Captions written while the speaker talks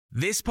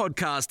This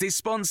podcast is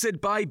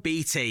sponsored by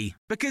BT,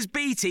 because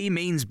BT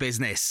means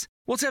business.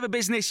 Whatever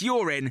business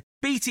you're in,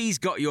 BT's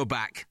got your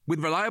back, with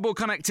reliable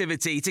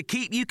connectivity to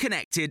keep you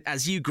connected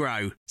as you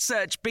grow.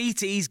 Search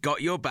BT's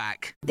got your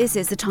back. This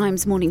is the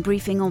Times morning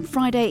briefing on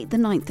Friday, the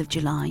 9th of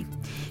July.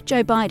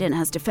 Joe Biden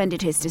has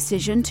defended his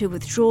decision to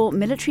withdraw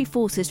military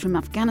forces from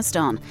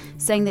Afghanistan,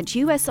 saying that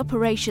US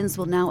operations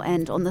will now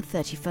end on the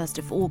 31st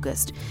of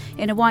August.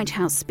 In a White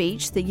House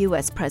speech, the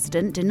US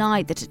president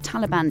denied that a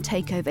Taliban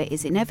takeover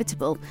is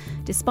inevitable,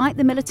 despite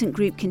the militant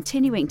group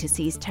continuing to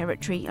seize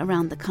territory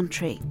around the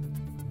country.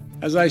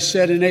 As I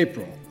said in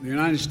April, the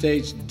United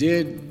States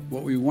did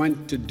what we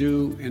went to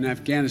do in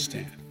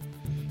Afghanistan,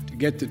 to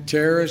get the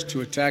terrorists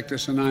who attacked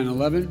us on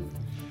 9/11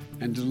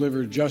 and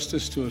deliver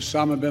justice to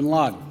Osama bin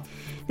Laden.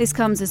 This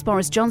comes as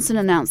Boris Johnson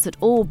announced that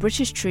all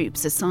British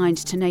troops assigned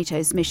to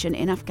NATO's mission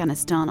in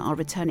Afghanistan are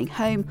returning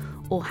home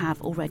or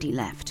have already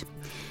left.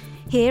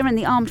 Here, and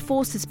the Armed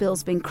Forces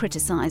Bill's been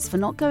criticised for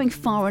not going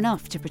far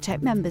enough to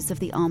protect members of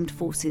the armed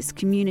forces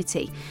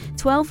community.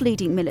 12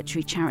 leading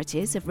military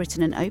charities have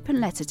written an open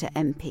letter to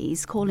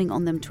MPs calling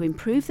on them to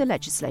improve the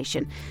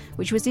legislation,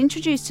 which was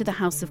introduced to the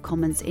House of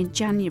Commons in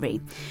January.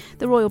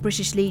 The Royal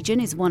British Legion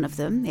is one of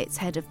them. Its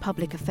head of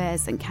public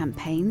affairs and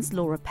campaigns,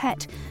 Laura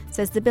Pett,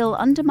 says the bill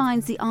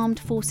undermines the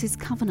Armed Forces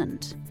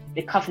Covenant.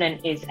 The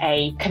Covenant is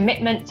a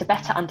commitment to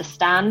better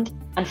understand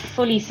and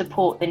fully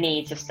support the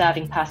needs of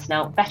serving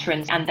personnel,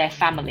 veterans and their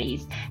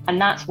families.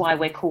 And that's why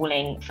we're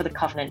calling for the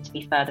Covenant to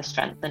be further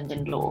strengthened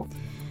in law.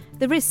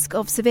 The risk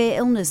of severe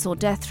illness or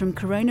death from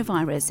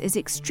coronavirus is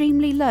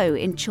extremely low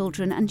in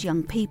children and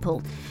young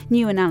people.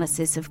 New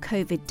analysis of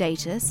COVID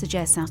data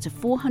suggests out of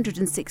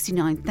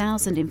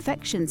 469,000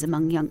 infections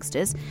among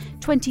youngsters,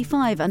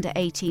 25 under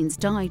 18s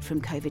died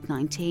from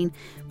COVID-19,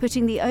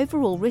 putting the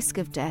overall risk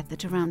of death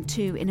at around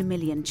 2 in a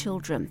million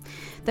children.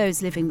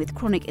 Those living with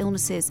chronic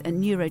illnesses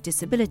and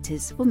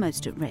neurodisabilities were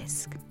most at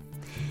risk.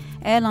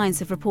 Airlines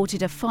have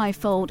reported a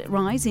 5-fold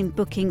rise in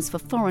bookings for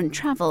foreign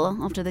travel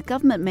after the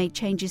government made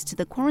changes to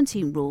the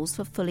quarantine rules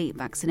for fully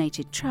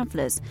vaccinated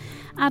travellers.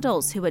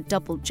 Adults who are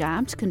double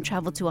jabbed can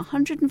travel to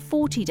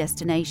 140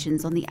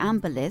 destinations on the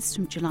amber list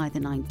from July the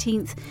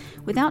 19th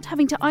without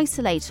having to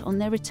isolate on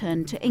their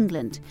return to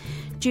England.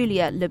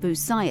 Julia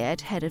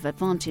Labou-Sayed, head of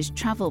Advantage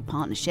Travel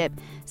Partnership,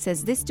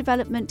 says this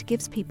development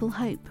gives people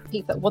hope.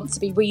 People that want to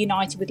be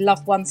reunited with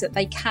loved ones, that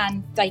they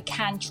can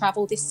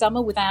travel this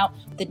summer without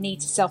the need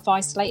to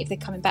self-isolate if they're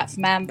coming back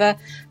from amber.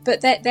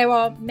 But there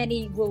are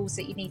many rules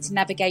that you need to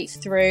navigate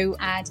through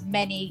and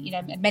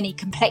many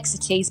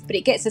complexities, but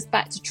it gets us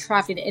back to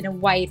travelling in a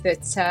way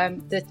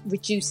that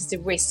reduces the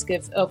risk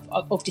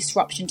of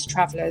disruption to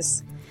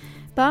travellers.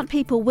 But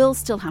people will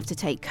still have to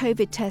take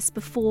COVID tests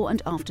before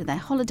and after their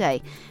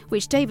holiday,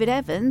 which David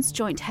Evans,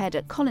 joint head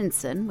at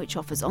Collinson, which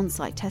offers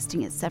on-site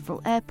testing at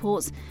several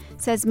airports,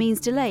 says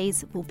means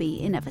delays will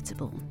be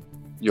inevitable.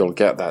 You'll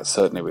get that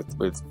certainly with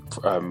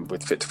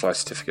fit to fly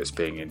certificates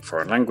being in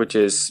foreign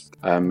languages,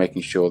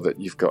 making sure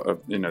that you've got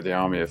the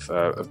army of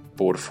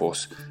border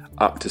force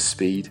up to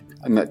speed,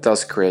 and that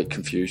does create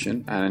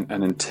confusion. And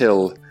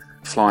until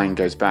flying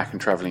goes back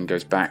and travelling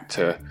goes back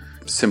to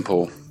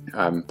simple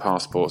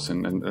passports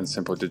and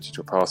simple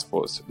digital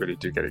passports that really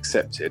do get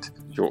accepted,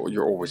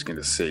 you're always going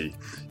to see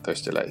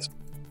those delays.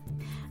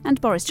 And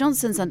Boris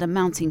Johnson's under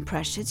mounting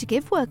pressure to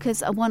give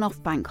workers a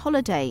one-off bank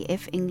holiday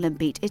if England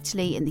beat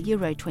Italy in the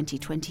Euro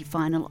 2020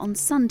 final on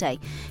Sunday.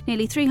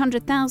 Nearly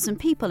 300,000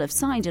 people have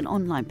signed an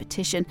online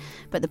petition,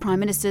 but the Prime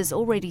Minister's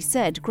already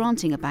said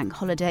granting a bank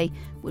holiday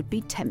would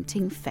be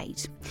tempting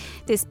fate.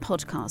 This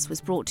podcast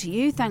was brought to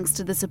you thanks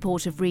to the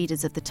support of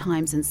readers of The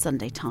Times and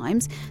Sunday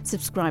Times.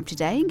 Subscribe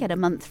today and get a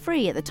month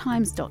free at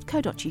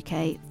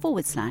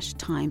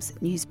thetimes.co.uk/Times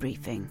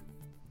Newsbriefing.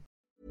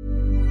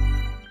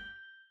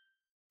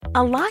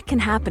 A lot can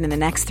happen in the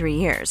next 3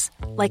 years.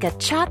 Like a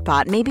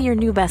chatbot may be your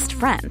new best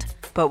friend.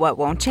 But what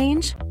won't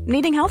change?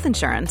 Needing health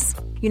insurance.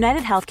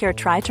 United Healthcare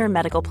Tri-Term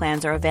Medical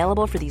Plans are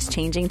available for these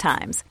changing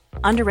times.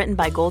 Underwritten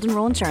by Golden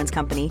Rule Insurance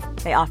Company,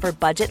 they offer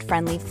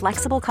budget-friendly,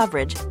 flexible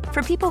coverage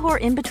for people who are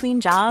in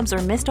between jobs or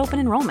missed open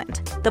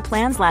enrollment. The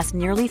plans last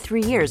nearly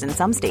 3 years in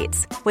some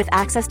states, with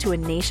access to a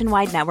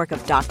nationwide network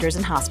of doctors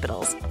and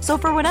hospitals. So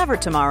for whatever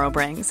tomorrow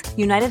brings,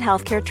 United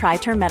Healthcare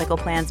Tri-Term Medical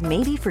Plans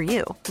may be for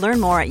you.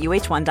 Learn more at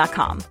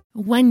uh1.com.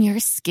 When your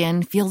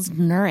skin feels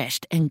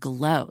nourished and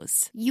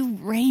glows, you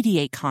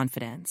radiate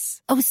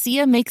confidence.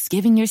 Osea makes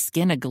giving your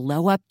skin a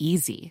glow-up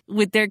easy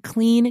with their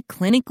clean,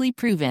 clinically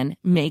proven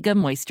Mega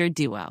Moisture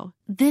Duo.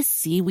 This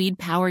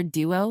seaweed-powered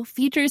duo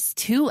features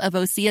 2 of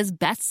Osea's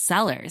best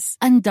sellers,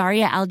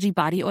 Undaria Algae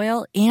Body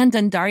Oil and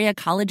Undaria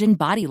Collagen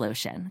Body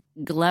Lotion.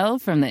 Glow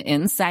from the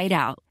inside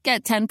out.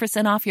 Get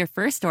 10% off your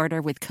first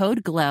order with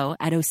code GLOW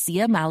at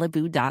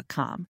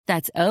OseaMalibu.com.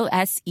 That's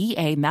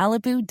OSEA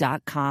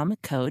Malibu.com,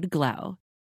 code GLOW.